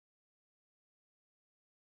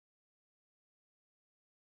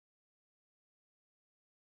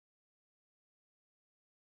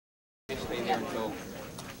stay there until.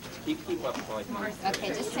 Keep up so I can. Okay,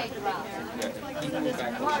 just take it off. Yeah, keep moving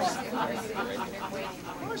back.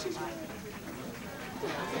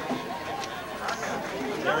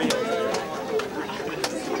 There he is.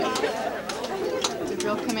 Did the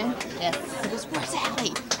drill come in? Yes. Where's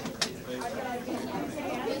Allie?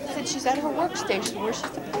 Said she's at her workstation where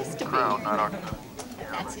she's supposed to be. Crown, not on.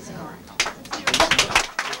 That's his own.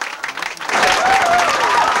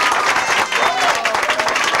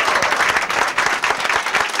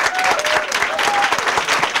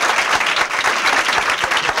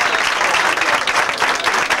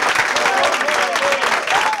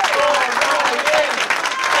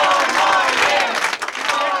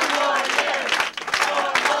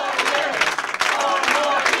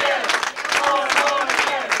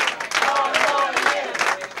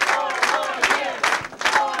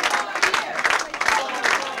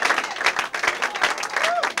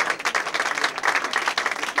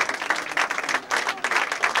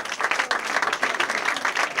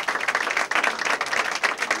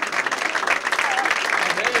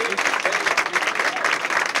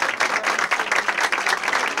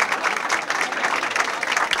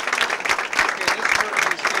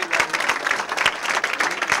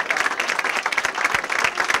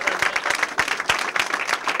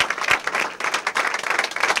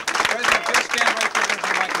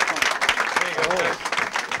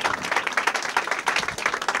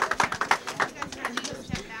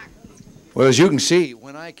 Well, as you can see,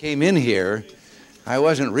 when I came in here, I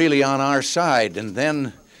wasn't really on our side, and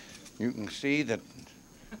then you can see that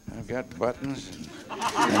I've got buttons,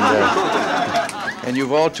 and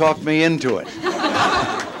you've all talked me into it.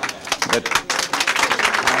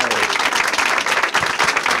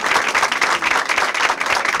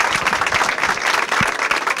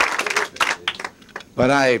 But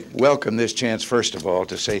I welcome this chance, first of all,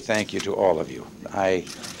 to say thank you to all of you.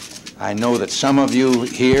 I know that some of you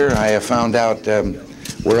here, I have found out,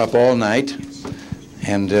 were up all night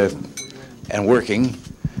and working.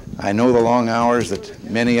 I know the long hours that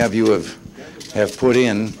many of you have put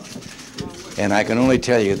in, and I can only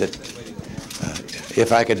tell you that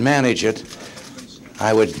if I could manage it,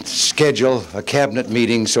 I would schedule a cabinet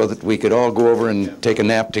meeting so that we could all go over and take a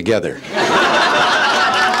nap together.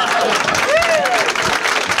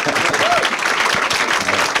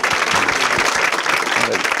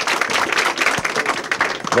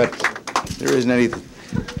 But there isn't anything.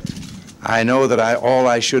 I know that all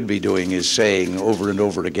I should be doing is saying over and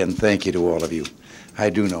over again, thank you to all of you. I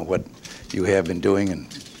do know what you have been doing, and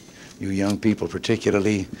you young people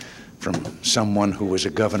particularly, from someone who was a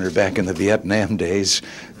governor back in the Vietnam days.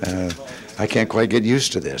 I can't quite get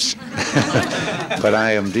used to this, but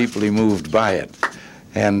I am deeply moved by it.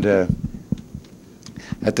 And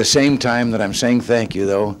at the same time that I'm saying thank you,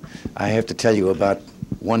 though, I have to tell you about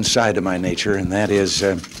one side of my nature, and that is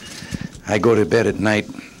I go to bed at night,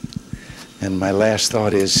 and my last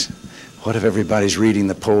thought is, what if everybody's reading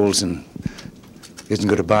the polls and isn't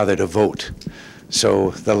going to bother to vote?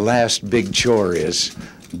 So the last big chore is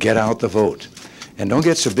get out the vote. And don't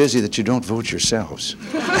get so busy that you don't vote yourselves.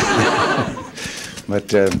 But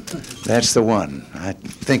that's the one. I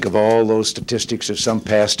think of all those statistics of some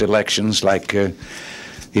past elections, like the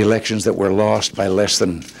elections that were lost by less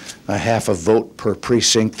than a half a vote per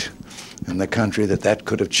precinct in the country, that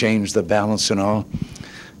could have changed the balance and all.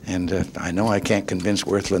 And I know I can't convince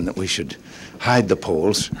Worthland that we should hide the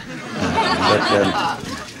polls, but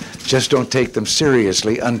just don't take them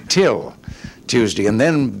seriously until Tuesday, and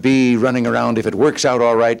then be running around. If it works out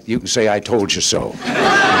all right, you can say, I told you so.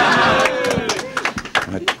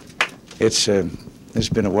 But it's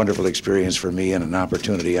been a wonderful experience for me and an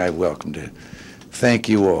opportunity I welcome to thank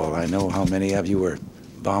you all. I know how many of you are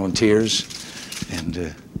volunteers,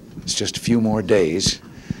 and it's just a few more days,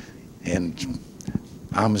 and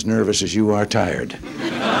I'm as nervous as you are tired.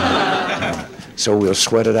 So we'll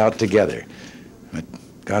sweat it out together. But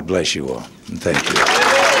God bless you all, and thank you.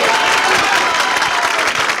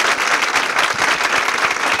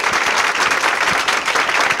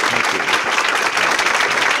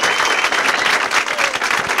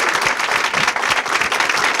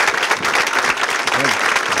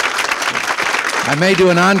 I may do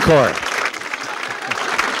an encore.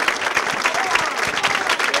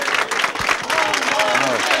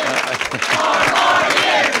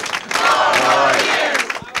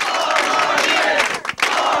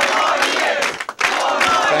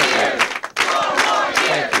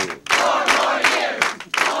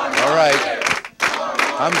 All right.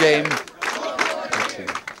 I'm game.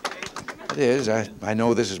 It is. I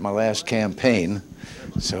know this is my last campaign,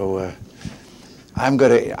 so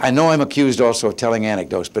I know I'm accused also of telling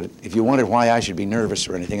anecdotes, but if you wondered why I should be nervous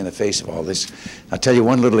or anything in the face of all this, I'll tell you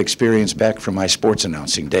one little experience back from my sports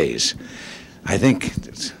announcing days. I think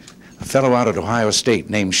a fellow out at Ohio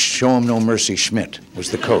State named Show 'em No Mercy Schmidt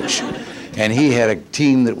was the coach. And he had a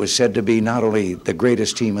team that was said to be not only the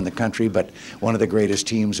greatest team in the country, but one of the greatest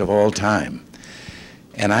teams of all time.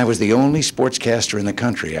 And I was the only sportscaster in the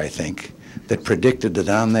country, I think, that predicted that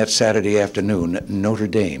on that Saturday afternoon, Notre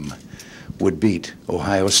Dame would beat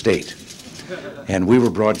Ohio State. And we were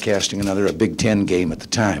broadcasting a Big Ten game at the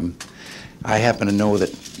time. I happen to know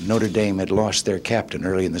that Notre Dame had lost their captain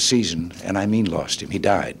early in the season, and I mean lost him. He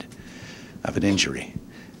died of an injury.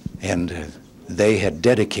 And they had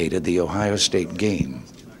dedicated the Ohio State game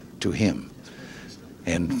to him.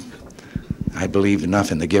 And I believed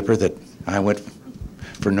enough in the Gipper that I went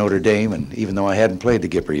for Notre Dame, and even though I hadn't played the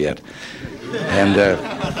Gipper yet. And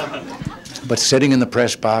but sitting in the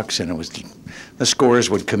press box, and the scores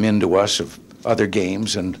would come in to us of other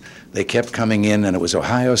games, and they kept coming in, and it was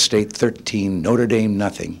Ohio State 13, Notre Dame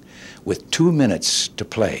nothing, with 2 minutes to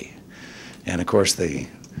play. And of course, the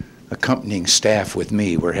accompanying staff with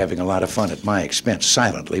me were having a lot of fun at my expense,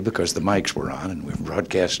 silently, because the mics were on and we were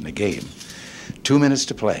broadcasting the game. 2 minutes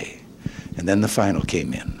to play, and then the final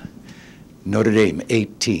came in. Notre Dame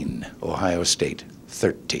 18, Ohio State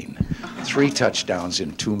 13. 3 touchdowns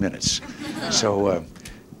in 2 minutes. So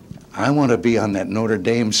I want to be on that Notre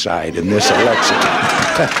Dame side in this election.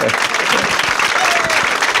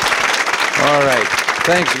 All right.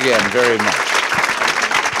 Thanks again very much.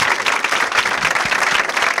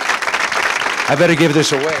 I better give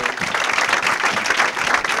this away.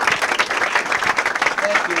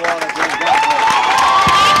 Thank you all again.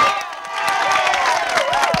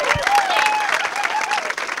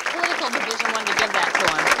 Political division wanted to give that to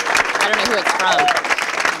him. I don't know who it's from.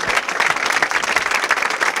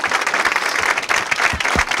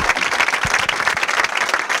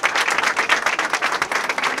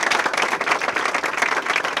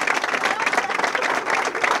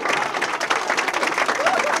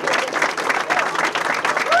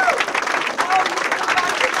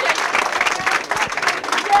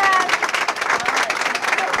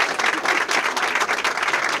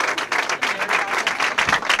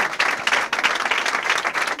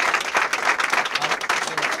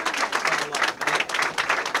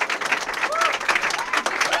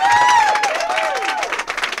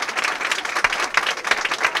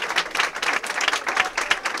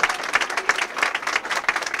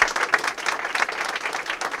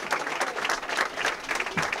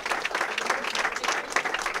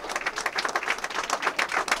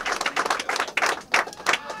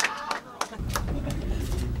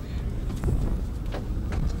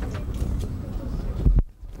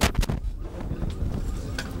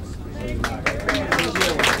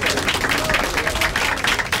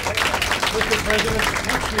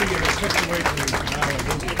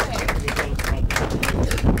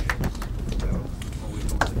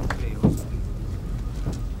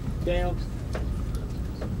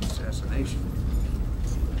 Assassination.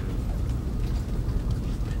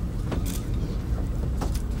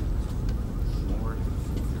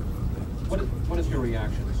 What is your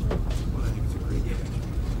reaction? Well, I think it's a great reaction.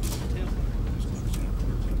 As an example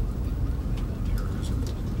of terrorism is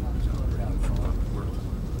operating throughout the world.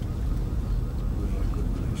 We had a good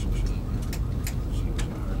relationship. She was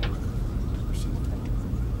a hard worker. She was the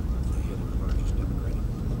head of the largest democratic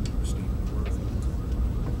state in the world.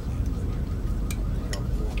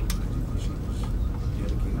 She was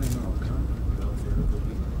dedicated to the welfare of the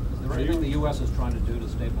people. Is there anything the U.S. is trying to do to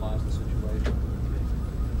stabilize the situation?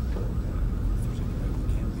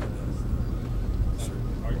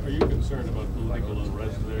 Are you concerned about political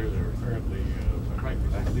unrest there? They're apparently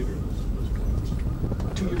leaders at this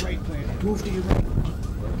point. To your right, plan. Move to your right.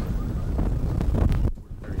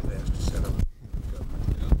 Very fast to set up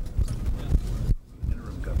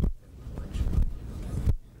interim government election.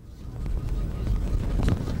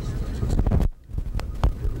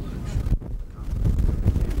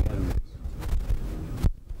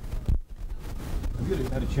 Have you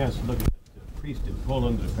had a chance to look at that priest in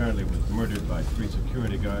Poland that apparently was murdered by 3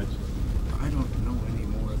 security guards? I don't know any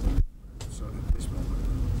more than so at this moment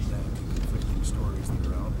that conflicting stories that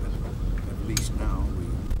are out, but at least now we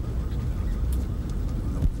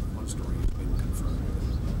know one story has been confirmed.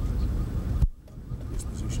 His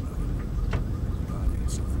position of him, the body and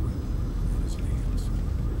so forth, in his hands.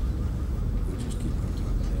 We'll just keep on top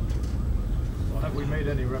of that. Well, have we made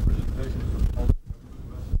any representation from Poland?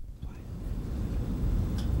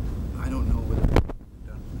 I don't know whether we've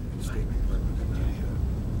done a statement, but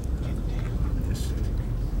this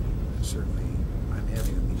certainly, I'm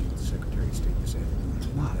having a meeting with the Secretary of State this afternoon.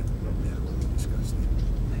 not. We discussed that.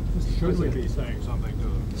 Should we be saying something to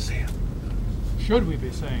them? Sam. Should we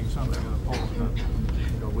be saying something to the polls?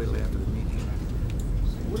 Wait till after the meeting.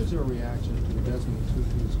 What is your reaction to Desmond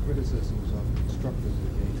Tutu's criticisms of constructive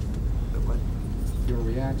engagement? The what? Your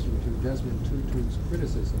reaction to Desmond Tutu's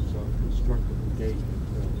criticisms of constructive engagement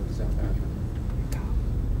with South Africa?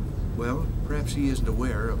 Well, perhaps he isn't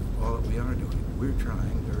aware of all that we are doing. We're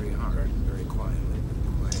trying very hard and very quietly,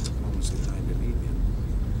 quiet diplomacy that I believe in,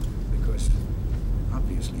 because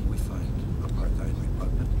obviously we find apartheid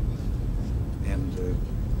repugnant, and there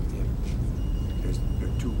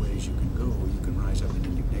are two ways you can go. You can rise up in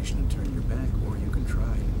indignation and turn your back, or you can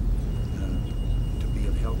try to be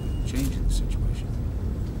of help in changing the situation.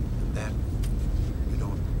 And that you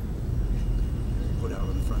don't put out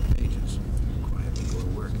on the front pages. Quietly go to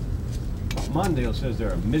work. Mondale says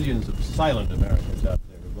there are millions of silent Americans out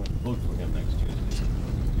there who are going to vote for him next Tuesday.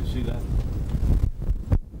 Do you see that?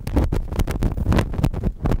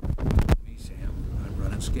 Me, Sam, I'm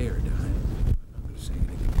running scared. I'm not going to say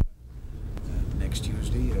anything. Next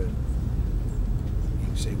Tuesday, he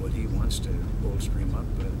can say what he wants to Goldstream up.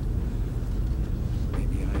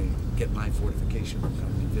 Maybe I get my fortification from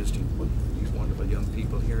coming and visiting these wonderful young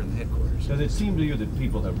people here in the headquarters. Does it seem to you that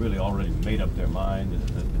people have really already made up their mind,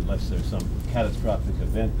 that unless there's some catastrophic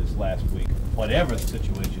event this last week, whatever the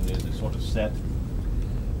situation is sort of set?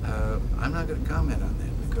 I'm not going to comment on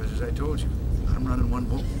that because, as I told you, I'm running one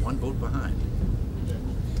vote behind.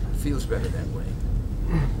 It feels better that way.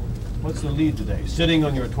 What's the lead today? Sitting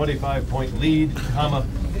on your 25-point lead, comma,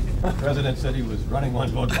 the president said he was running one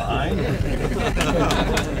vote behind?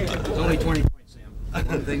 It's only 20 points, Sam.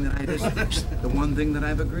 The one thing that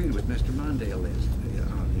I've agreed with Mr. Mondale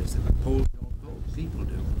is that polls don't vote, people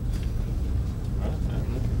do.